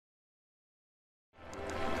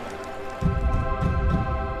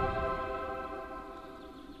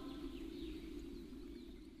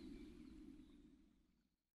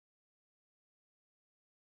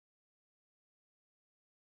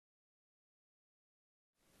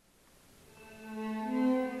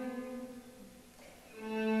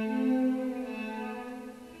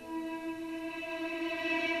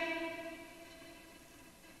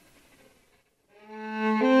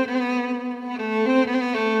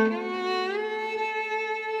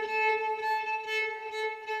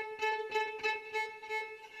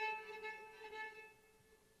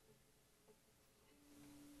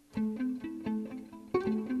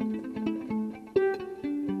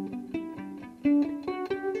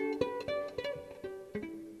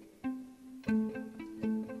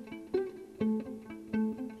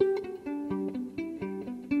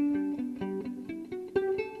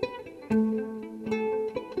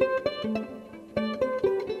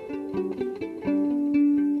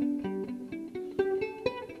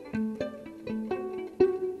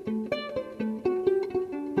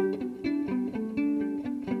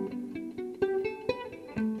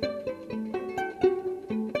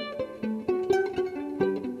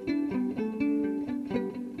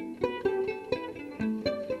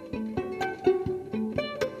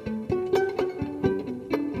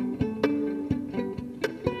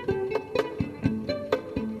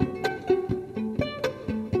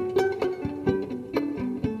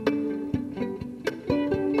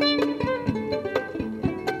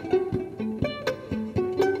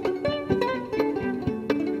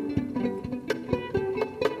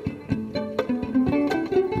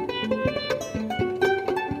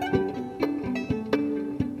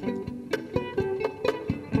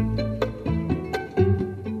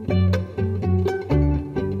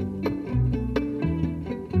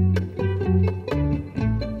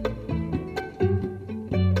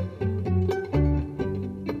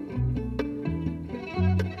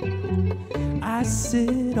I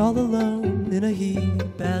sit all alone in a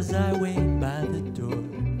heap as I wait by the door.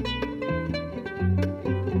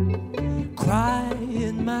 Cry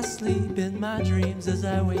in my sleep, in my dreams as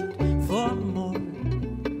I wait for more.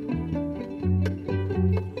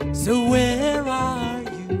 So where are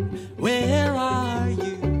you? Where are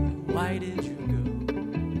you? Why did you go?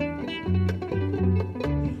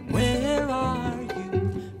 Where are you?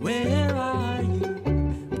 Where are you?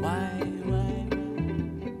 Why?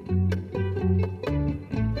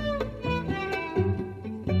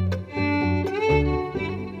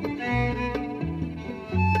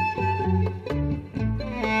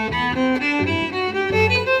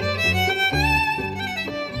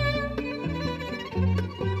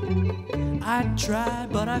 I try,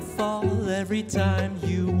 but I fall every time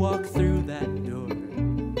you walk through that door.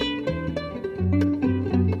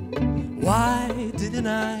 Why didn't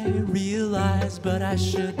I realize, but I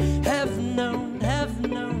should have known, da,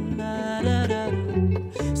 da, da.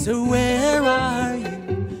 So where are you?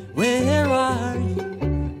 Where are you?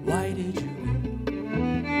 Why did you go?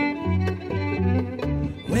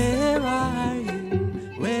 Where are you?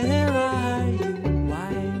 Where are you? Why?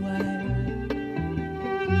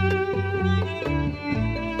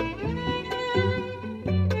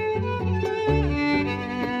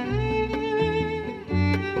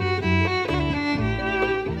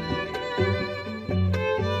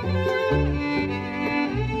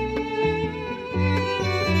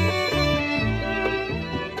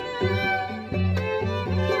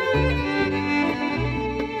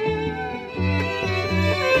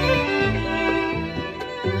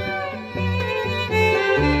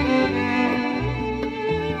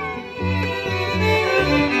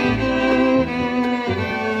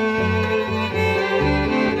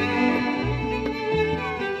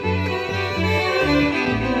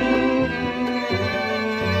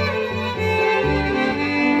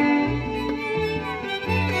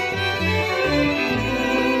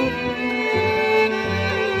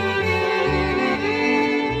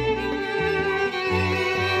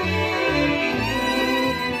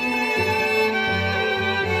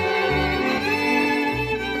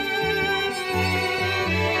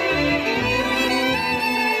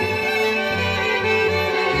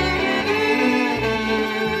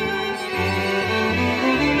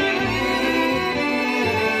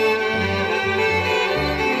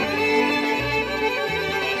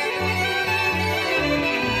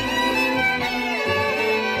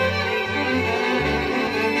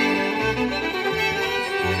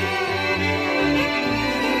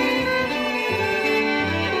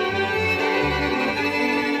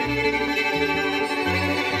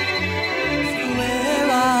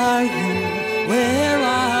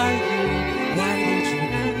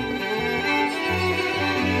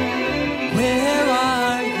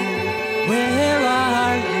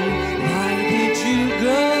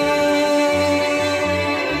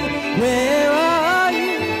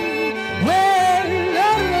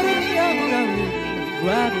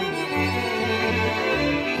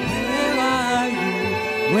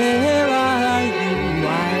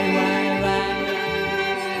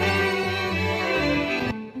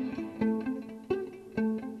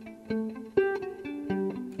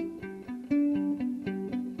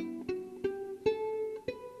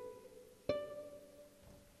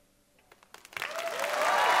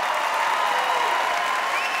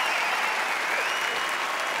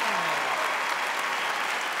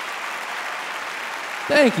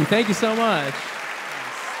 Thank you so much.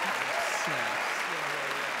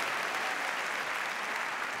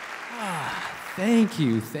 Thank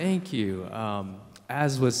you.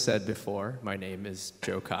 As was said before, my name is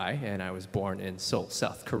Joe Kai, and I was born in Seoul,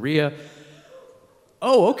 South Korea.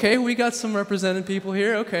 Oh, okay, we got some represented people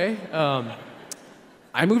here, okay.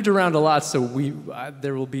 I moved around a lot, so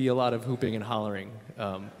there will be a lot of hooping and hollering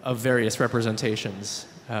of various representations.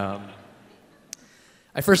 I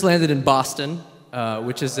first landed in Boston,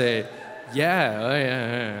 which is a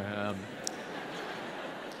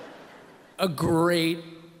great,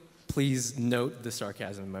 please note the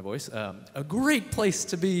sarcasm in my voice, a great place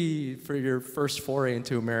to be for your first foray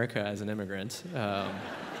into America as an immigrant.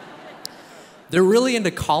 They're really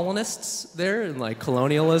into colonists there and like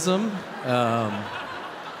colonialism. I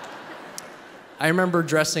remember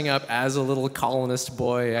dressing up as a little colonist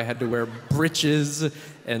boy. I had to wear breeches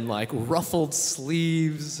and like ruffled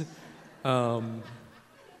sleeves.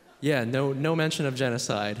 Yeah, no mention of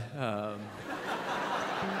genocide.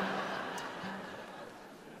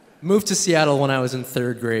 Moved to Seattle when I was in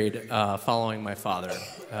 3rd grade, following my father.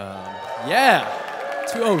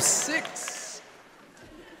 206.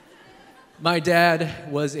 My dad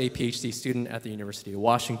was a PhD student at the University of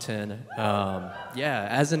Washington.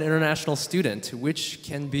 As an international student, which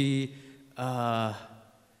can be an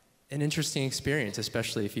interesting experience,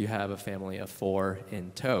 especially if you have a family of 4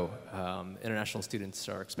 in tow. International students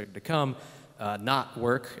are expected to come, not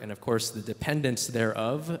work, and of course the dependents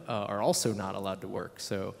thereof are also not allowed to work.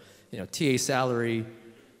 So, TA salary,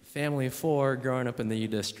 family of 4, growing up in the U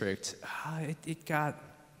District, it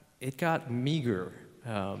got meager.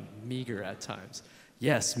 Meager at times.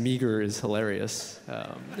 Yes, meager is hilarious.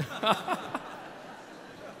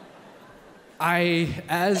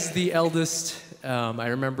 As the eldest, I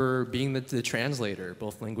remember being the translator,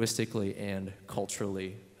 both linguistically and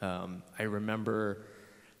culturally. I remember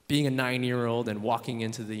being a 9-year-old and walking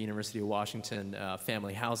into the University of Washington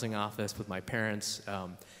family housing office with my parents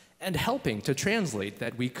and helping to translate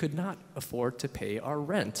that we could not afford to pay our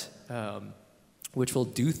rent, which will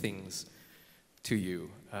do things to you.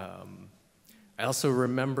 I also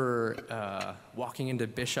remember walking into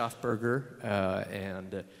Bischofberger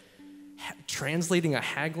and translating a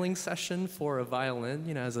haggling session for a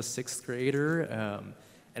violin, as a 6th grader.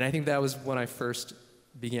 And I think that was when I first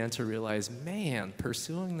began to realize, man,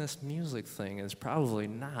 pursuing this music thing is probably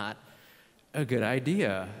not a good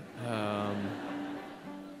idea.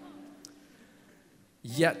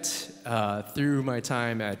 Yet, through my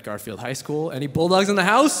time at Garfield High School, any Bulldogs in the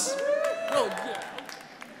house? Oh, yeah.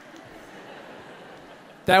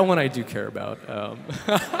 That one I do care about.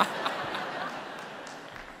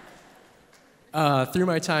 Through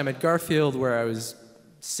my time at Garfield, where I was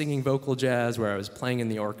singing vocal jazz, where I was playing in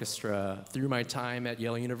the orchestra, through my time at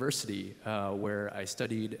Yale University, where I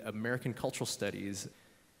studied American cultural studies,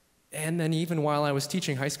 and then even while I was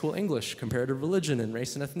teaching high school English, comparative religion and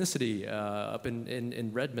race and ethnicity up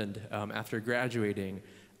in Redmond after graduating,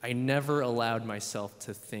 I never allowed myself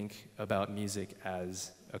to think about music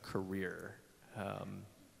as a career.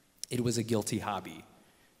 It was a guilty hobby,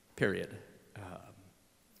 period.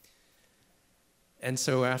 And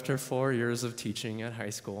so after 4 years of teaching at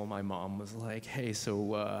high school, my mom was like, hey,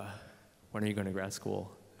 so when are you going to grad school?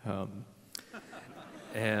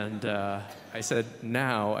 And I said,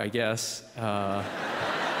 now, I guess. My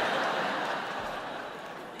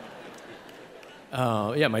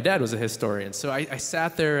dad was a historian. So I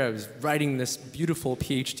sat there, I was writing this beautiful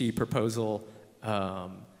PhD proposal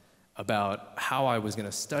about how I was going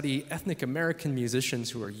to study ethnic American musicians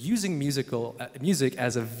who are using music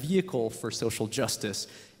as a vehicle for social justice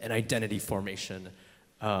and identity formation.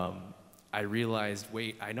 I realized,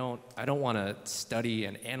 wait, I don't want to study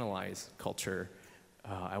and analyze culture.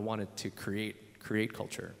 I wanted to create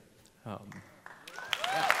culture.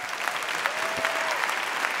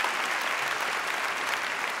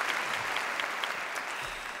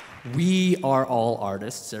 We are all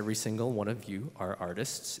artists. Every single one of you are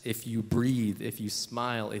artists. If you breathe, if you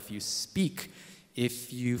smile, if you speak,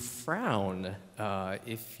 if you frown,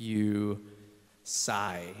 if you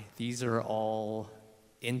sigh, these are all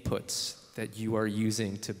inputs that you are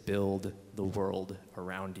using to build the world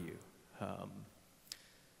around you.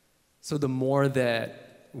 So the more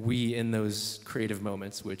that we, in those creative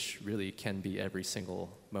moments, which really can be every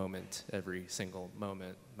single moment,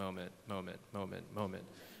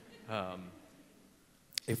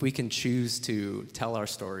 if we can choose to tell our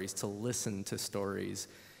stories, to listen to stories,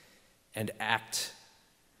 and act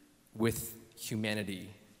with humanity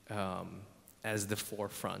as the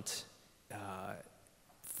forefront,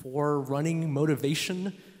 for running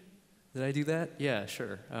motivation, did I do that? Yeah,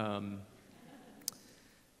 sure.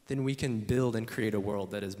 Then we can build and create a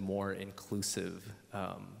world that is more inclusive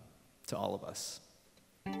to all of us.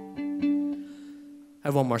 I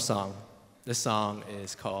have one more song. This song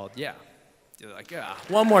is called, yeah. You're like, yeah,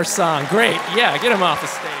 one more song, great. Yeah, get him off the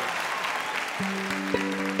stage.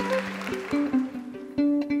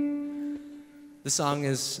 The song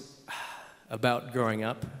is about growing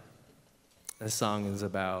up. The song is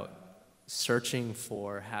about searching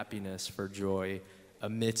for happiness, for joy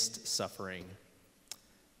amidst suffering,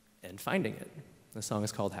 and finding it. The song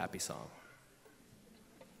is called Happy Song.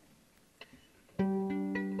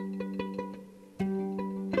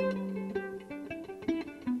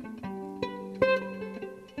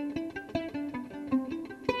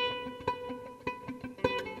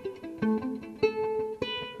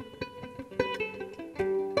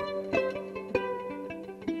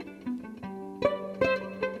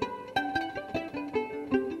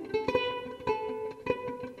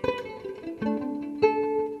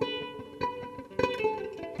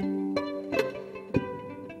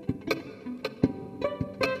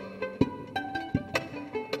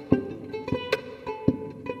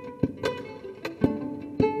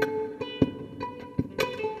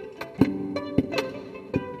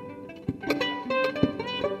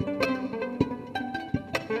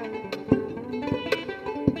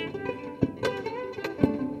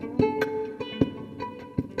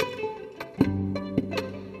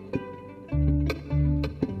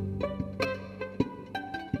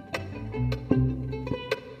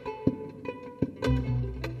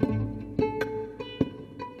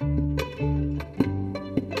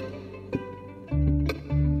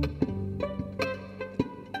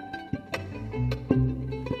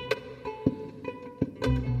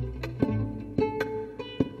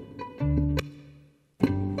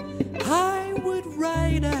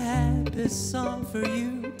 this song for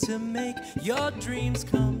you to make your dreams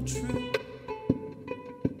come true.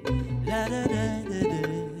 La da da da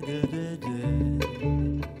da da da.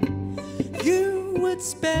 You would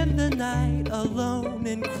spend the night alone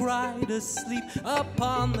and cry to sleep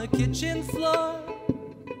upon the kitchen floor.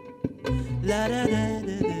 La da da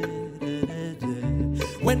da da da da.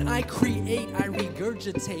 When I create, I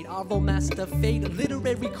regurgitate Arvo Master Fate,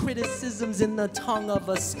 literary criticisms in the tongue of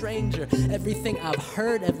a stranger. Everything I've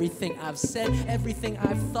heard, everything I've said, everything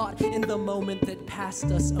I've thought in the moment that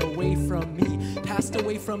passed us away from me, passed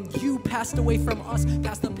away from you, passed away from us,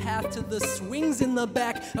 past the path to the swings in the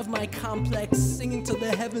back of my complex, singing to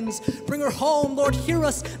the heavens. Bring her home, Lord, hear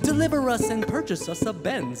us, deliver us, and purchase us a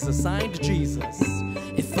Benz assigned Jesus.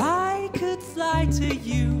 If I could fly to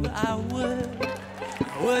you, I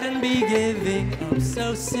wouldn't be giving up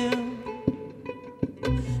so soon.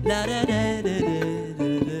 La da da da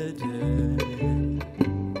da da da.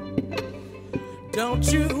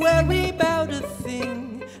 Don't you worry about a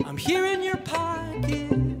thing. I'm here in your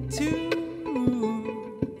pocket too.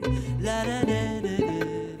 La da da da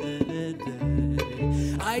da da da.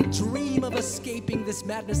 I dream of escaping this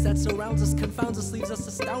madness that surrounds us, confounds us, leaves us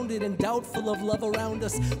astounded and doubtful of love around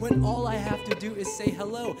us. When all I have to do is say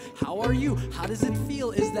hello. How are you? How does it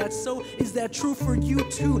feel? Is that so? Is that true for you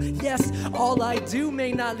too? Yes, all I do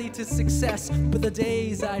may not lead to success, but the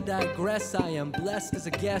days I digress, I am blessed as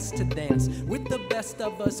a guest to dance with the best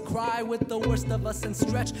of us, cry with the worst of us, and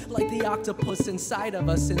stretch like the octopus inside of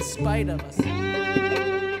us in spite of us.